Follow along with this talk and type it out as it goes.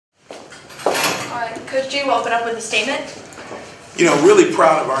Coach G will open up with a statement. You know, really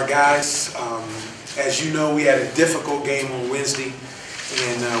proud of our guys. As you know, we had a difficult game on Wednesday,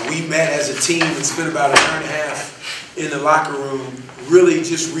 and we met as a team and spent about an hour and a half in the locker room really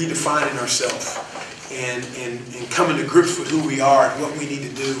just redefining ourselves and coming to grips with who we are and what we need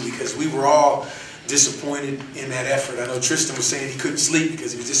to do, because we were all disappointed in that effort. I know Tristan was saying he couldn't sleep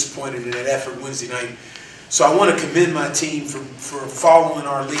because he was disappointed in that effort Wednesday night. So I want to commend my team for following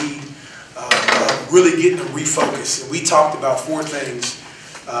our lead, really getting a refocus. And we talked about 4 things.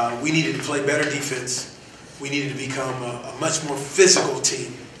 We needed to play better defense. We needed to become a much more physical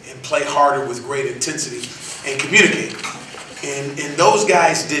team and play harder with great intensity and communicate. And those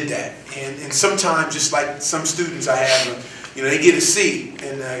guys did that. And sometimes, just like some students I have, you know, they get a C,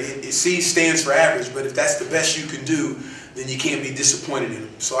 and C stands for average. But if that's the best you can do, then you can't be disappointed in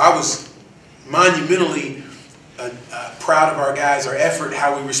them. So I was monumentally proud of our guys, our effort,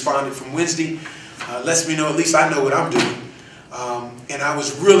 how we responded from Wednesday. Lets me know, at least I know what I'm doing. And I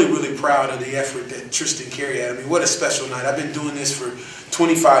was really, really proud of the effort that Tristan Carey had. I mean, what a special night. I've been doing this for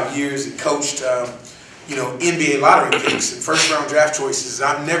 25 years and coached, you know, NBA lottery picks and first-round draft choices.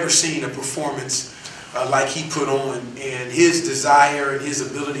 I've never seen a performance like he put on, and his desire and his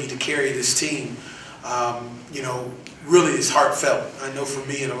ability to carry this team, you know, really is heartfelt. I know for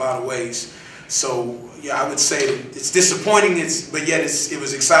me in a lot of ways. So, yeah, I would say it's disappointing, but yet it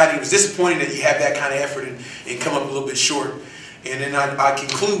was exciting. It was disappointing that you have that kind of effort and come up a little bit short. And then I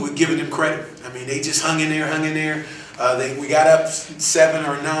conclude with giving them credit. I mean, they just hung in there. We got up 7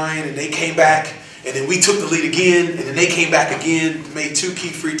 or 9, and they came back. And then we took the lead again, and then they came back again, made 2 key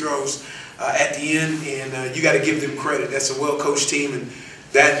free throws at the end. And you got to give them credit. That's a well-coached team. And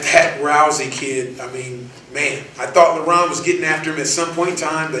that Rousey kid, I mean, man, I thought LeBron was getting after him at some point in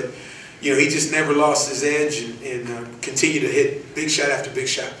time, but you know, he just never lost his edge and continued to hit big shot after big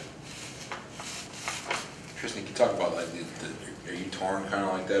shot. Tristan, can you talk about, like, are you torn kind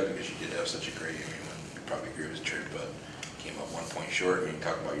of like that, because you did have such a great, I mean, you probably agree with the trip, but came up 1 point short. I mean,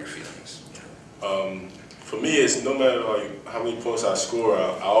 talk about your feelings. For me, it's no matter like how many points I score,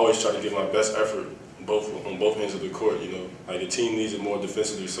 I always try to give my best effort on both ends of the court. You know, like the team needs it more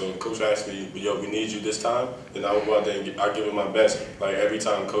defensively. So coach asked me, "Yo, we need you this time," and I would go out there and I give it my best. Like every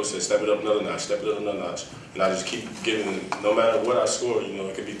time, coach said, "Step it up another notch, step it up another notch," and I just keep giving it. No matter what I score, you know,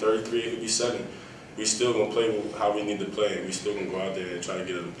 it could be 33, it could be 7. We still gonna play how we need to play, and we still gonna go out there and try to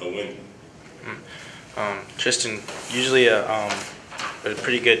get a win. Tristan, usually a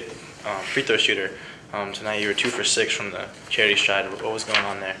pretty good free throw shooter. Tonight you were 2 for 6 from the charity stride. What was going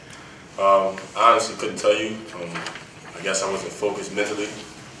on there? I honestly couldn't tell you. I guess I wasn't focused mentally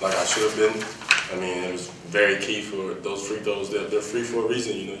like I should have been. I mean, it was very key for those free throws. They're free for a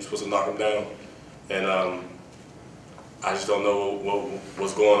reason. You know, you're supposed to knock them down. And I just don't know what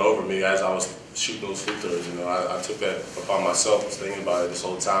was going over me as I was shooting those free throws. You know, I took that upon myself. I was thinking about it this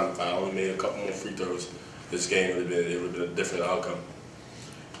whole time. If I only made a couple more free throws, this game would have been a different outcome.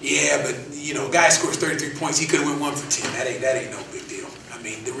 Yeah, but you know, guy scores 33 points. He could have went 1 for 10. That ain't no big deal. I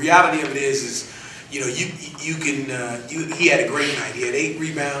mean, the reality of it is, you know, he had a great night. He had 8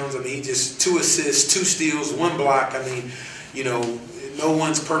 rebounds. I mean, he just 2 assists, 2 steals, 1 block. I mean, you know, no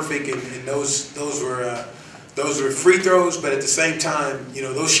one's perfect, and those were free throws. But at the same time, you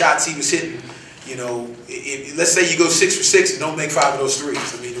know, those shots he was hitting. You know, let's say you go 6 for 6 and don't make 5 of those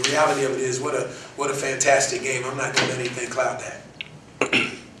threes. I mean, the reality of it is, what a fantastic game. I'm not going to let anything cloud that.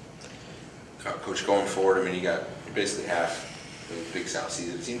 Coach, going forward, I mean, you got basically half the Big South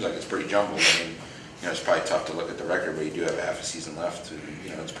season. It seems like it's pretty jumbled. I mean, you know, it's probably tough to look at the record, but you do have a half a season left. You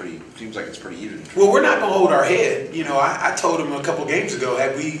know, seems like it's pretty even. Well, we're not going to hold our head. You know, I told him a couple games ago,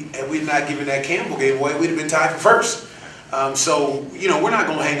 had we not given that Campbell game away, we'd have been tied for first. So, you know, we're not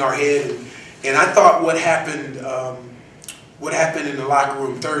going to hang our head. And I thought what happened in the locker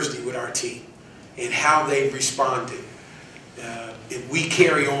room Thursday with our team and how they responded. If we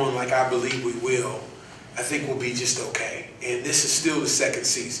carry on like I believe we will, I think we'll be just okay. And this is still the 2nd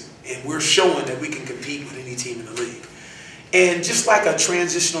season. And we're showing that we can compete with any team in the league. And just like a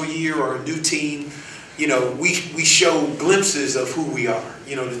transitional year or a new team, you know, we show glimpses of who we are.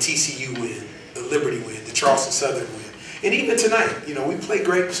 You know, the TCU win, the Liberty win, the Charleston Southern win. And even tonight, you know, we play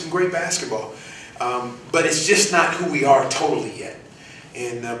some great basketball. But it's just not who we are totally yet.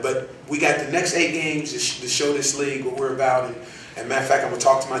 And but we got the next 8 games to show this league what we're about. And matter of fact, I'm going to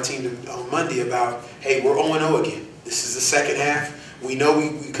talk to my team on Monday about, hey, we're 0-0 again. This is the second half. We know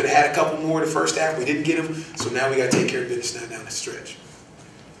we could have had a couple more the first half. We didn't get them. So now we got to take care of business now down the stretch.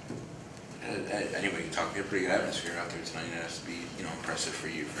 Anyway, you talk, you have a pretty good atmosphere out there tonight. It has to be, you know, impressive for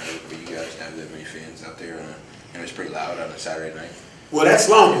you guys to have that many fans out there. You know, it's pretty loud on a Saturday night. Well, that's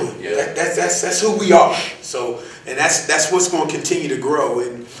Longwood. Yeah. That's who we are. So, and that's what's going to continue to grow.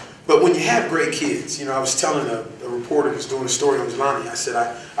 But when you have great kids, you know, I was telling a reporter who was doing a story on Jeylani, I said,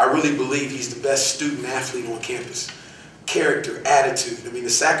 I really believe he's the best student athlete on campus. Character, attitude. I mean, the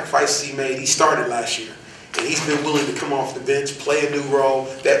sacrifices he made, he started last year. And he's been willing to come off the bench, play a new role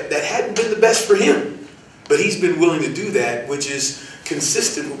that hadn't been the best for him. But he's been willing to do that, which is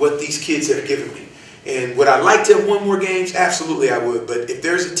consistent with what these kids have given me. And would I like to have won more games? Absolutely I would. But if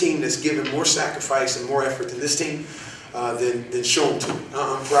there's a team that's given more sacrifice and more effort than this team, then show them to me.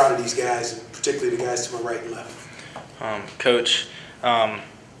 I'm proud of these guys, and particularly the guys to my right and left. Coach,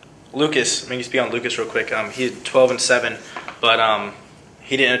 Lucas, let me speak on Lucas real quick. He had 12 and 7, but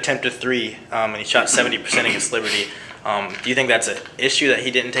he didn't attempt a 3, and he shot 70% against Liberty. Do you think that's an issue that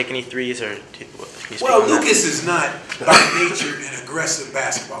he didn't take any threes, or? Well, Lucas is not by nature an aggressive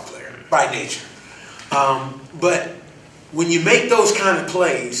basketball player, by nature. But when you make those kind of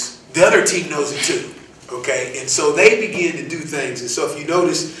plays, the other team knows it too, okay? And so they begin to do things. And so if you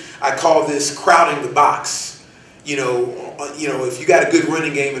notice, I call this crowding the box. You know, if you got a good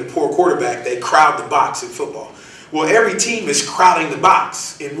running game and a poor quarterback, they crowd the box in football. Well, every team is crowding the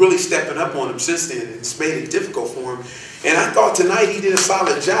box and really stepping up on him since then. It's made it difficult for him. And I thought tonight he did a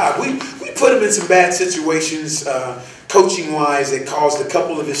solid job. We put him in some bad situations, coaching-wise, that caused a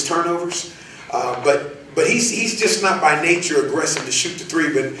couple of his turnovers. But he's just not by nature aggressive to shoot the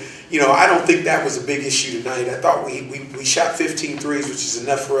 3. But, you know, I don't think that was a big issue tonight. I thought we shot 15 threes, which is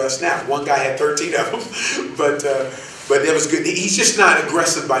enough for us. Now, one guy had 13 of them. But it was good. He's just not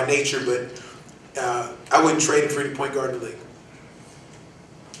aggressive by nature, but I wouldn't trade him for any point guard in the league.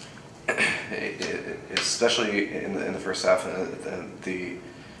 Especially in the first half, the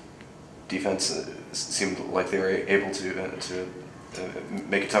defense seemed like they were able to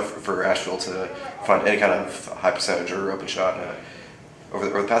make it tough for Asheville to find any kind of high percentage or open shot. Over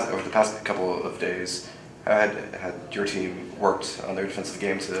the past couple of days, had your team worked on their defensive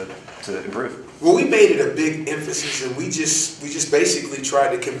game to improve? Well, we made it a big emphasis, and we just basically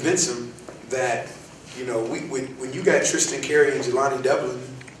tried to convince them that, you know, when you got Tristan Carey and Jeylani Dublin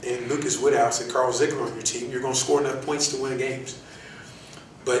and Lucas Woodhouse and Carl Ziegler on your team, you're going to score enough points to win games.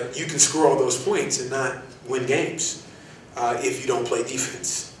 But you can score all those points and not win games if you don't play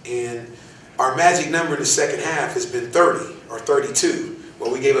defense. And our magic number in the second half has been 30 or 32.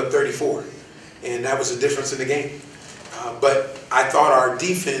 Well, we gave up 34, and that was the difference in the game. But I thought our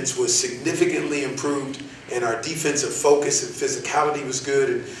defense was significantly improved, and our defensive focus and physicality was good.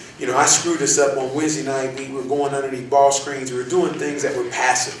 And, you know, I screwed us up on Wednesday night. We were going underneath ball screens. We were doing things that were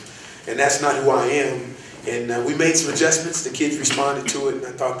passive, and that's not who I am. And we made some adjustments. The kids responded to it, and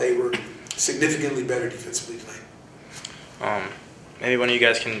I thought they were significantly better defensively tonight. Maybe one of you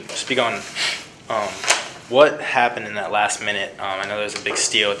guys can speak on what happened in that last minute. I know there was a big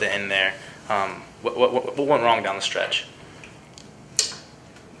steal at the end there. What went wrong down the stretch?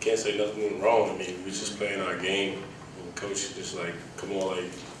 Can't say nothing went wrong. I mean, we were just playing our game. And the coach just like, come on,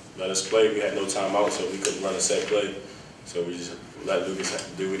 like, let us play. We had no timeout, so we couldn't run a set play. So we just let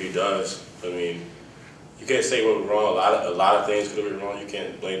Lucas do what he does. I mean, you can't say what went wrong. A lot of things could have been wrong. You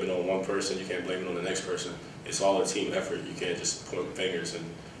can't blame it on one person. You can't blame it on the next person. It's all a team effort. You can't just point fingers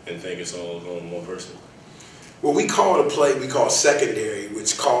and think it's all on one person. Well, we called a play we call secondary,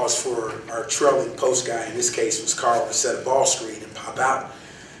 which calls for our trailing post guy. In this case, was Carl to set a ball screen and pop out.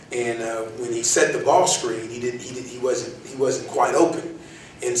 And when he set the ball screen, he wasn't quite open,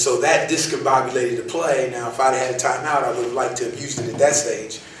 and so that discombobulated the play. Now, if I'd had a timeout, I would have liked to have used it at that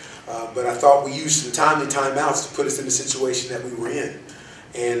stage. But I thought we used some timely timeouts to put us in the situation that we were in.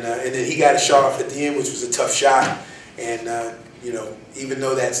 And then he got a shot off at the end, which was a tough shot. And you know, even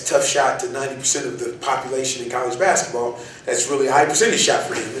though that's a tough shot to 90% of the population in college basketball, that's really a high percentage shot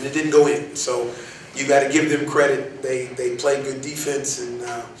for him, and it didn't go in. So you got to give them credit. They played good defense and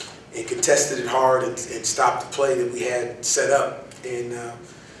contested it hard and stopped the play that we had set up and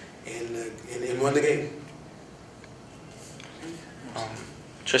won the game.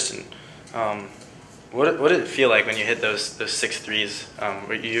 Tristan, what did it feel like when you hit those 6 threes?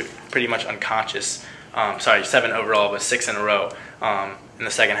 Were you pretty much unconscious? 7 overall, but 6 in a row in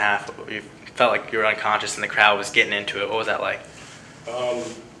the second half. You felt like you were unconscious and the crowd was getting into it. What was that like?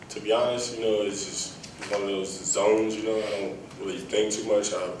 To be honest, you know, it's just one of those zones, you know. I don't really think too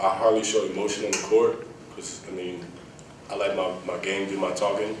much. I hardly show emotion on the court because, I mean, I let my game do my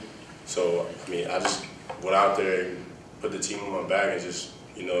talking. So, I mean, I just went out there and put the team on my back and just,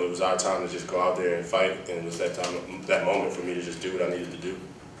 you know, it was our time to just go out there and fight, and it was that moment for me to just do what I needed to do.